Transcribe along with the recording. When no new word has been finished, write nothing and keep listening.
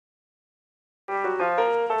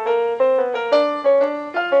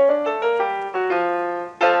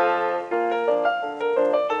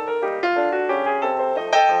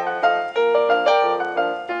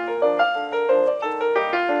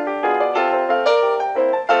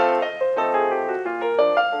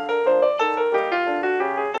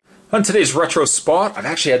On today's retro spot, I've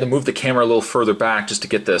actually had to move the camera a little further back just to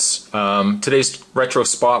get this. Today's retro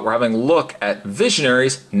spot, we're having a look at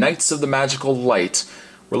Visionaries Knights of the Magical Light.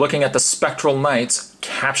 We're looking at the Spectral Knights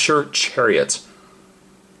Capture Chariot.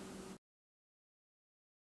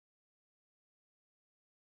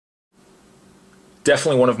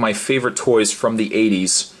 Definitely one of my favorite toys from the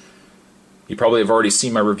 80s. You probably have already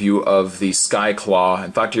seen my review of the Sky Claw.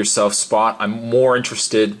 And thought to yourself, Spot, I'm more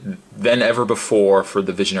interested than ever before for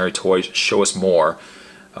the Visionary toys. Show us more.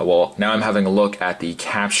 Well, now I'm having a look at the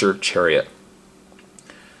Capture Chariot.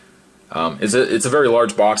 It's a very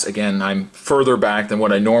large box. Again, I'm further back than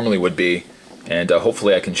what I normally would be. And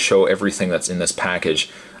hopefully I can show everything that's in this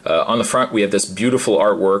package. On the front we have this beautiful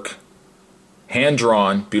artwork.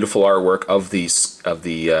 Hand-drawn, beautiful artwork of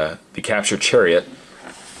the Capture Chariot.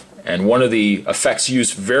 And one of the effects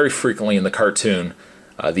used very frequently in the cartoon,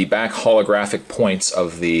 the back holographic points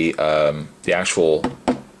of the actual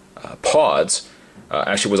pods,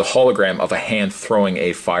 actually was a hologram of a hand throwing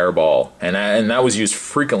a fireball, and that was used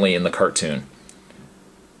frequently in the cartoon.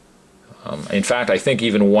 In fact, I think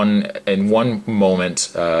even in one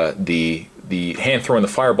moment, the hand throwing the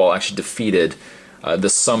fireball actually defeated the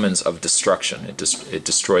summons of destruction. It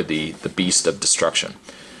destroyed the beast of destruction.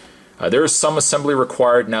 There is some assembly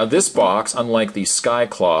required. Now this box, unlike the Sky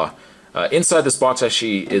Claw, inside this box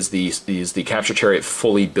actually is the Capture Chariot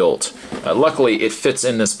fully built. Luckily it fits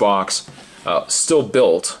in this box, still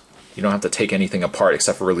built. You don't have to take anything apart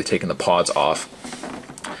except for really taking the pods off.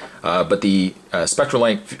 But the Spectral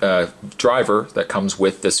Light driver that comes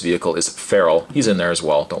with this vehicle is Feral. He's in there as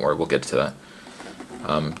well. Don't worry, we'll get to that.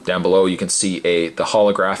 Down below you can see the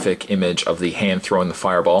holographic image of the hand throwing the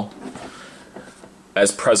fireball.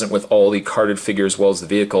 As present with all the carded figures as well as the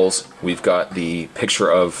vehicles, we've got the picture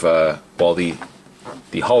of, the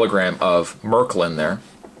hologram of Merkel in there.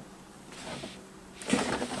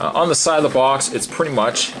 On the side of the box, it's pretty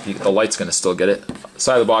much, the light's going to still get it, the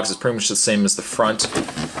side of the box is pretty much the same as the front.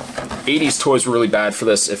 80s toys were really bad for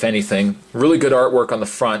this, if anything. Really good artwork on the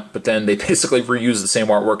front, but then they basically reuse the same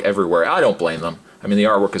artwork everywhere. I don't blame them. I mean, the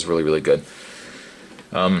artwork is really, really good.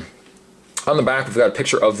 On the back, we've got a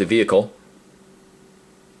picture of the vehicle.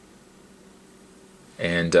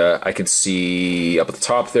 And I can see up at the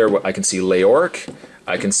top there, I can see Leoric,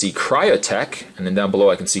 I can see Cryotech, and then down below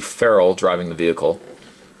I can see Feral driving the vehicle.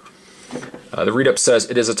 The read-up says,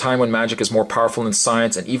 "It is a time when magic is more powerful than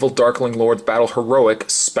science, and evil darkling lords battle heroic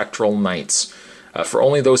spectral knights. For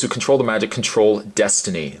only those who control the magic control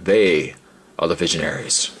destiny. They are the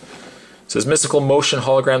Visionaries." It says, "Mystical Motion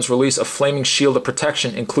Holograms release a flaming shield of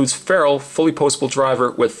protection. Includes Feral, fully postable driver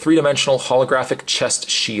with three-dimensional holographic chest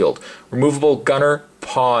shield. Removable gunner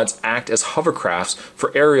pods act as hovercrafts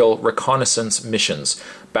for aerial reconnaissance missions.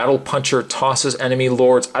 Battle Puncher tosses enemy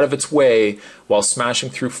lords out of its way while smashing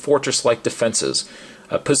through fortress-like defenses.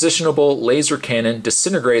 A positionable laser cannon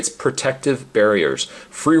disintegrates protective barriers.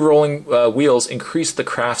 Free-rolling wheels increase the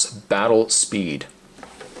craft's battle speed."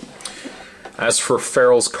 As for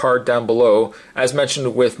Feral's card down below, as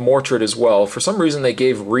mentioned with Mordred as well, for some reason they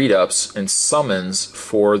gave read-ups and summons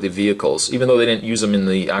for the vehicles, even though they didn't use them in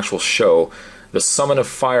the actual show. The Summon of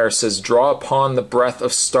Fire says, "Draw upon the breath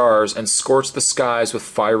of stars and scorch the skies with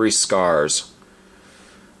fiery scars."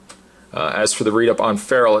 As for the read-up on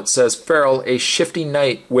Feral, it says, "Feral, a shifty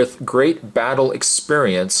knight with great battle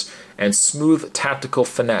experience and smooth tactical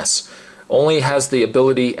finesse. Only has the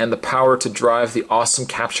ability and the power to drive the awesome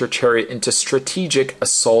Capture Chariot into strategic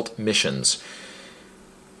assault missions."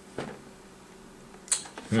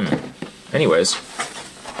 Anyways,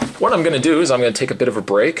 what I'm going to do is I'm going to take a bit of a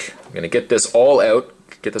break. I'm going to get this all out,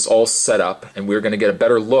 get this all set up, and we're going to get a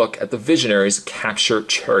better look at the Visionaries Capture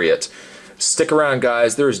Chariot. Stick around,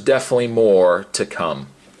 guys. There's definitely more to come.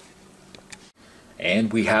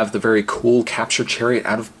 And we have the very cool Capture Chariot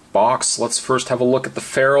out of box. Let's first have a look at the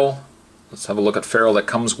Feral. Let's have a look at Feral that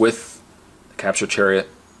comes with the Capture Chariot.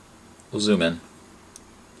 We'll zoom in.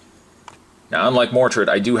 Now, unlike Mordred,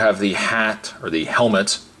 I do have the hat, or the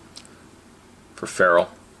helmet, for Feral.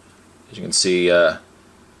 As you can see,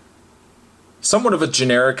 somewhat of a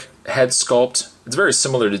generic head sculpt. It's very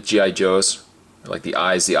similar to G.I. Joe's. Like the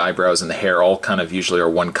eyes, the eyebrows, and the hair all kind of usually are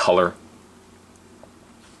one color.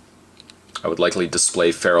 I would likely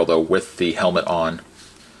display Feral, though, with the helmet on.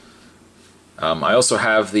 I also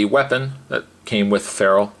have the weapon that came with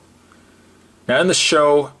Feral. Now in the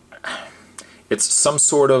show, it's some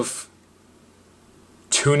sort of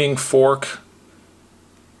tuning fork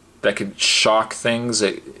that could shock things.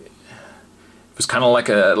 It was kind of like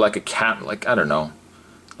a cat, like, I don't know,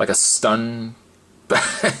 like a stun.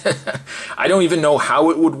 I don't even know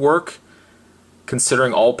how it would work,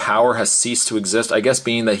 considering all power has ceased to exist. I guess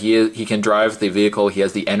being that he can drive the vehicle, he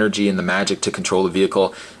has the energy and the magic to control the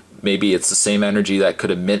vehicle. Maybe it's the same energy that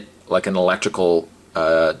could emit like an electrical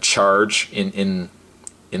charge in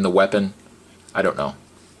the weapon. I don't know.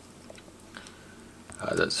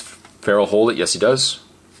 Does Farrell hold it? Yes, he does.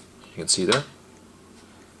 You can see there.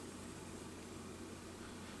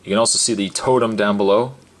 You can also see the totem down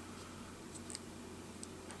below.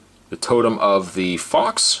 The totem of the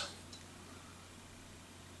fox.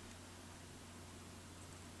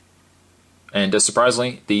 And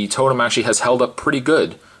surprisingly, the totem actually has held up pretty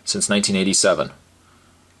good since 1987.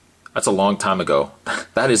 That's a long time ago.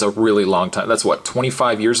 That is a really long time. That's what,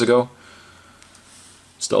 25 years ago?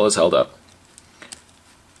 Still has held up.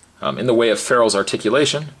 In the way of Farrell's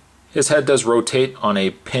articulation, his head does rotate on a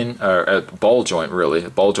pin, or a ball joint really. A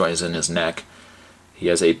ball joint is in his neck. He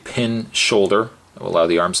has a pin shoulder that will allow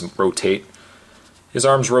the arms to rotate. His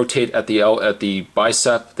arms rotate at the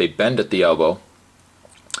bicep, they bend at the elbow.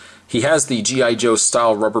 He has the G.I. Joe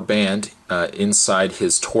style rubber band inside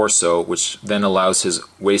his torso, which then allows his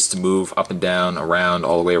waist to move up and down, around,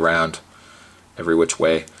 all the way around, every which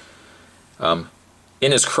way. In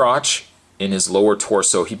his crotch, in his lower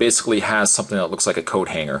torso, he basically has something that looks like a coat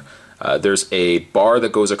hanger. There's a bar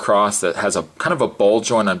that goes across that has a kind of a ball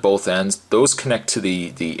joint on both ends. Those connect to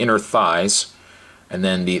the inner thighs, and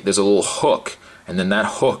then there's a little hook, and then that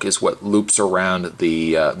hook is what loops around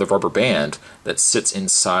the rubber band that sits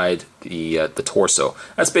inside the torso.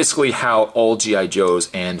 That's basically how all G.I. Joes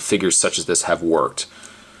and figures such as this have worked.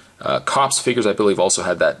 Cops figures, I believe, also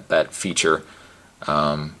had that feature,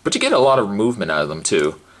 but you get a lot of movement out of them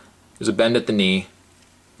too. There's a bend at the knee,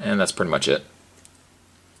 and that's pretty much it.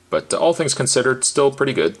 But all things considered, still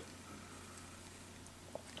pretty good.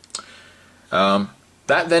 That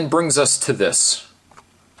then brings us to this.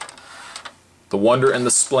 The wonder and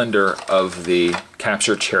the splendor of the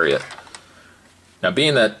captured Chariot. Now,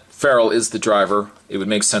 being that Farrell is the driver, it would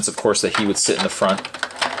make sense, of course, that he would sit in the front.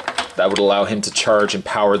 That would allow him to charge and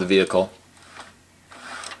power the vehicle.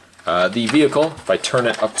 The vehicle, if I turn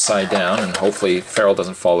it upside down, and hopefully Farrell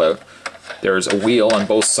doesn't fall out, there's a wheel on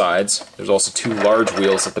both sides. There's also two large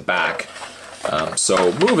wheels at the back.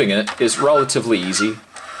 So moving it is relatively easy.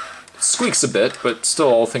 It squeaks a bit, but still,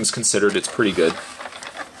 all things considered, it's pretty good.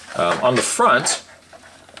 On the front,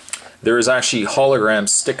 there is actually hologram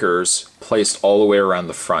stickers placed all the way around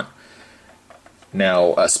the front.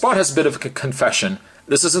 Now, Spot has a bit of a confession.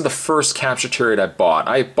 This isn't the first capture chariot I bought.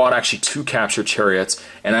 I bought actually 2 capture chariots,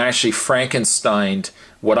 and I actually Frankensteined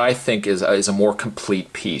what I think is a more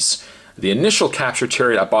complete piece. The initial capture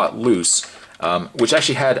chariot I bought loose, which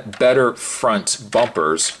actually had better front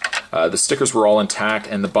bumpers. The stickers were all intact,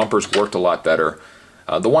 and the bumpers worked a lot better.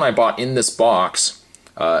 The one I bought in this box,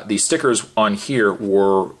 the stickers on here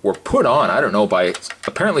were put on, I don't know, by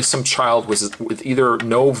apparently some child with either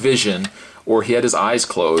no vision or he had his eyes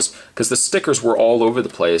closed, because the stickers were all over the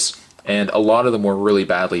place and a lot of them were really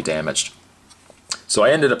badly damaged. So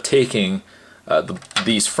I ended up taking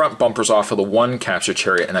these front bumpers off of the one capture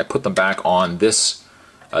chariot and I put them back on this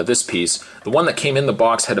piece. The one that came in the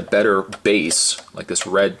box had a better base, like this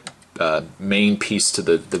red main piece to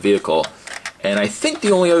the vehicle. And I think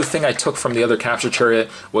the only other thing I took from the other capture chariot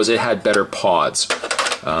was it had better pods.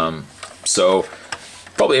 So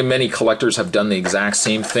probably many collectors have done the exact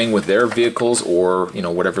same thing with their vehicles, or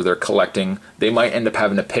whatever they're collecting. They might end up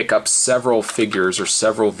having to pick up several figures or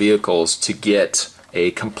several vehicles to get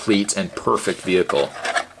a complete and perfect vehicle,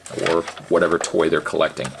 or whatever toy they're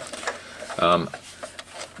collecting.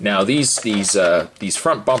 Now these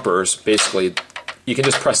front bumpers, basically, you can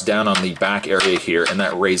just press down on the back area here, and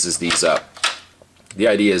that raises these up. The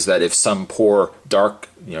idea is that if some poor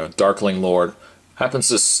darkling lord happens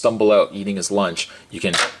to stumble out eating his lunch, you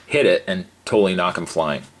can hit it and totally knock him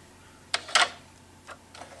flying.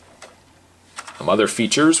 Some other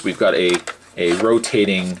features: we've got a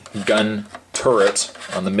rotating gun turret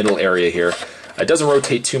on the middle area here. It doesn't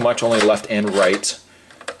rotate too much, only left and right,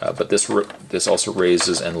 but this also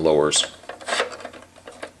raises and lowers.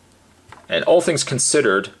 And all things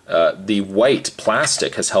considered, the white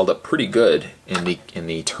plastic has held up pretty good in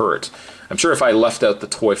the turret. I'm sure if I left out the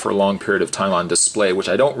toy for a long period of time on display, which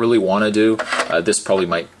I don't really want to do, this probably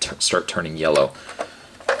might start turning yellow.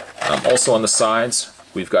 Also on the sides,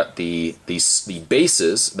 we've got the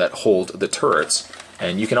bases that hold the turrets,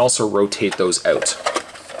 and you can also rotate those out,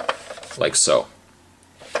 like so.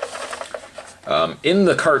 In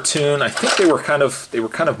the cartoon, I think they were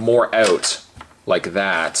kind of more out like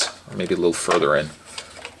that, or maybe a little further in.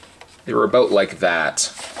 They were about like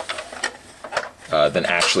that, than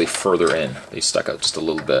actually further in. They stuck out just a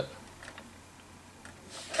little bit.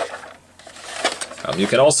 You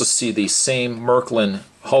can also see the same Merklin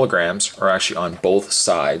holograms are actually on both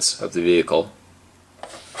sides of the vehicle.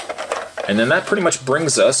 And then that pretty much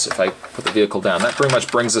brings us, if I put the vehicle down, that pretty much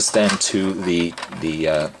brings us then to the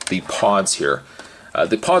pods here.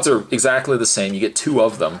 The pods are exactly the same. You get two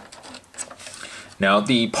of them. Now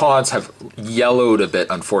the pods have yellowed a bit,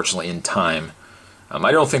 unfortunately, in time.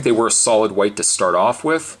 I don't think they were a solid white to start off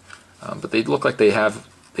with, but they look like they have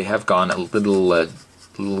gone a little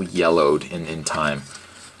yellowed in time.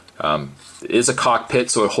 It is a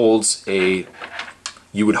cockpit, so it holds a.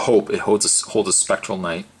 You would hope it holds a Spectral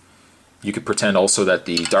Knight. You could pretend also that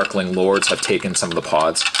the Darkling Lords have taken some of the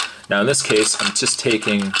pods. Now in this case, I'm just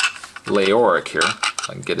taking Leoric here.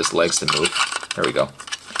 I can get his legs to move. There we go.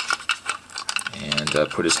 And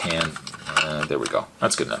put his hand. There we go.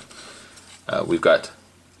 That's good enough. We've got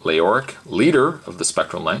Leoric, leader of the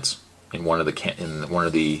Spectral Knights, in one of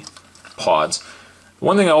the pods.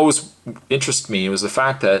 One thing that always interested me was the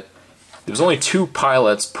fact that there was only 2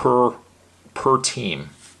 pilots per team.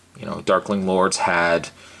 You know, Darkling Lords had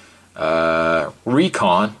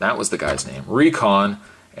Recon, that was the guy's name, Recon,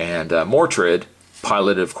 and Mordred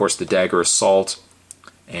piloted, of course, the Dagger Assault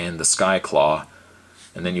and the Skyclaw.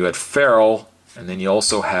 And then you had Feral, and then you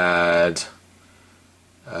also had,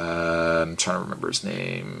 I'm trying to remember his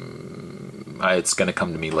name. It's going to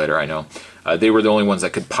come to me later, I know. They were the only ones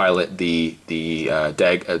that could pilot the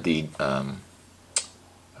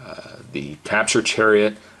Capture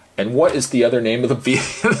Chariot. And what is the other name of the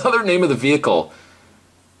vehicle?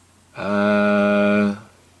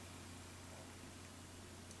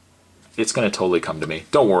 It's going to totally come to me.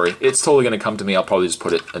 Don't worry, it's totally going to come to me. I'll probably just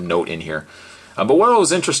put a note in here. But what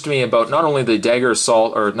was interesting to me about not only the Dagger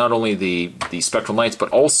Assault, or not only the Spectral Knights, but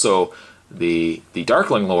also the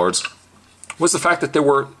Darkling Lords, was the fact that there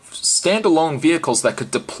were standalone vehicles that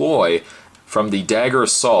could deploy from the Dagger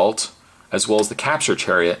Assault as well as the Capture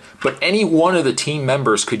Chariot, but any one of the team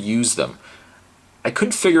members could use them. I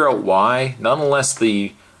couldn't figure out why, not unless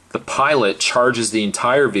the pilot charges the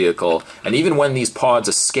entire vehicle, and even when these pods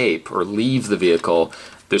escape or leave the vehicle,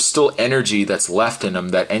 there's still energy that's left in them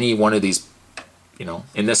that any one of these, you know,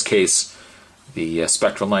 in this case, the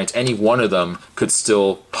Spectral Knights, any one of them could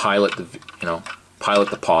still pilot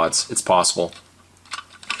the pods. It's possible.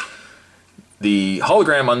 The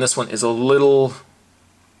hologram on this one is a little.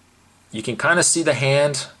 You can kind of see the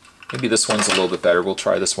hand. Maybe this one's a little bit better. We'll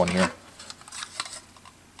try this one here.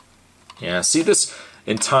 Yeah, see this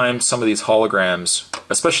in time. Some of these holograms,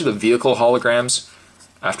 especially the vehicle holograms,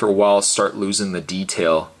 after a while start losing the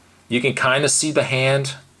detail. You can kind of see the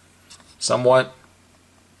hand somewhat.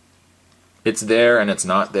 It's there and it's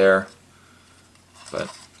not there.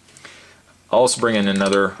 But I'll also bring in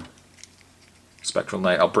another Spectral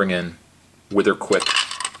Knight. I'll bring in Witherquick.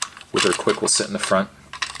 Witherquick will sit in the front.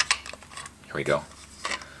 Here we go.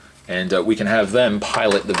 And we can have them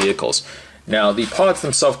pilot the vehicles. Now the pods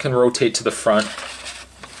themselves can rotate to the front,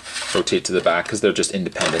 rotate to the back, because they're just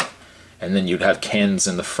independent. And then you'd have cannons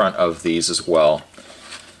in the front of these as well.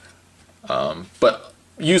 But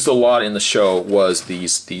used a lot in the show was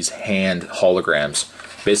these hand holograms.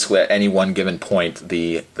 Basically at any one given point,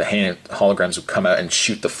 the hand holograms would come out and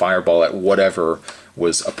shoot the fireball at whatever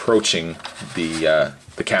was approaching the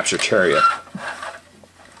Capture Chariot.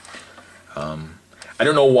 I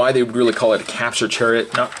don't know why they would really call it a Capture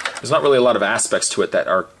Chariot. There's not really a lot of aspects to it that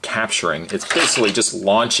are capturing. It's basically just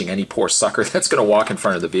launching any poor sucker that's going to walk in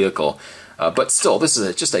front of the vehicle. But still, this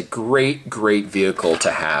is just a great vehicle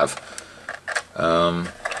to have.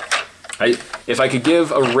 If I could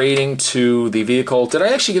give a rating to the vehicle, did I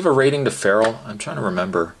actually give a rating to Feral? I'm trying to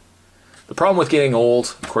remember. The problem with getting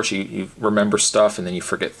old, of course, you remember stuff and then you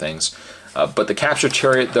forget things. But the Capture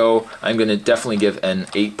Chariot, though, I'm going to definitely give an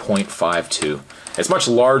 8.52. It's much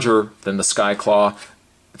larger than the Skyclaw.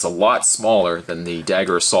 It's a lot smaller than the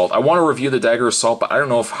Dagger Assault. I want to review the Dagger Assault, but I don't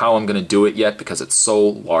know how I'm going to do it yet because it's so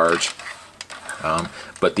large.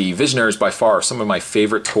 But the Visionaries, by far, are some of my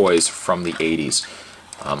favorite toys from the 80s.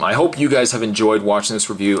 I hope you guys have enjoyed watching this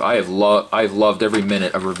review. I've loved every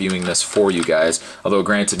minute of reviewing this for you guys, although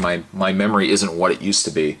granted my memory isn't what it used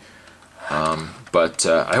to be. But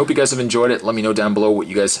I hope you guys have enjoyed it. Let me know down below what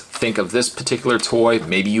you guys think of this particular toy.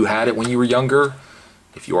 Maybe you had it when you were younger.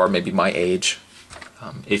 If you are, maybe my age.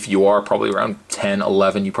 If you are probably around 10,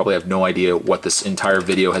 11, you probably have no idea what this entire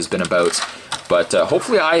video has been about. But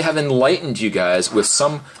hopefully I have enlightened you guys with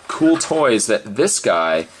some cool toys that this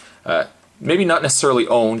guy, maybe not necessarily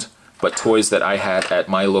owned, but toys that I had at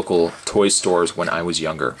my local toy stores when I was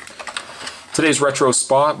younger. Today's retro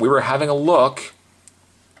spot, we were having a look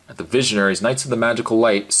at the Visionaries Knights of the Magical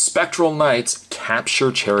Light Spectral Knights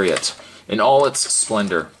Capture Chariot in all its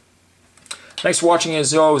splendor. Thanks for watching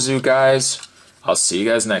Zoo, guys. I'll see you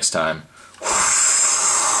guys next time.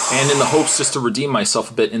 And in the hopes just to redeem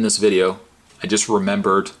myself a bit in this video, I just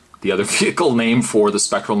remembered the other vehicle name for the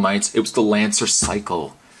Spectral Knights. It was the Lancer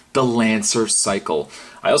Cycle. The Lancer Cycle.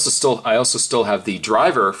 I also still have the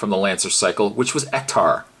driver from the Lancer Cycle, which was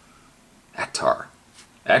Ektar.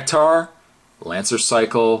 Ektar, Lancer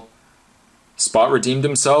Cycle. Spot redeemed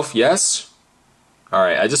himself, yes?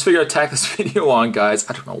 Alright, I just figured I'd tack this video on, guys.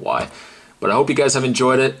 I don't know why. But I hope you guys have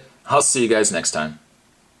enjoyed it. I'll see you guys next time.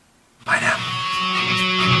 Bye now.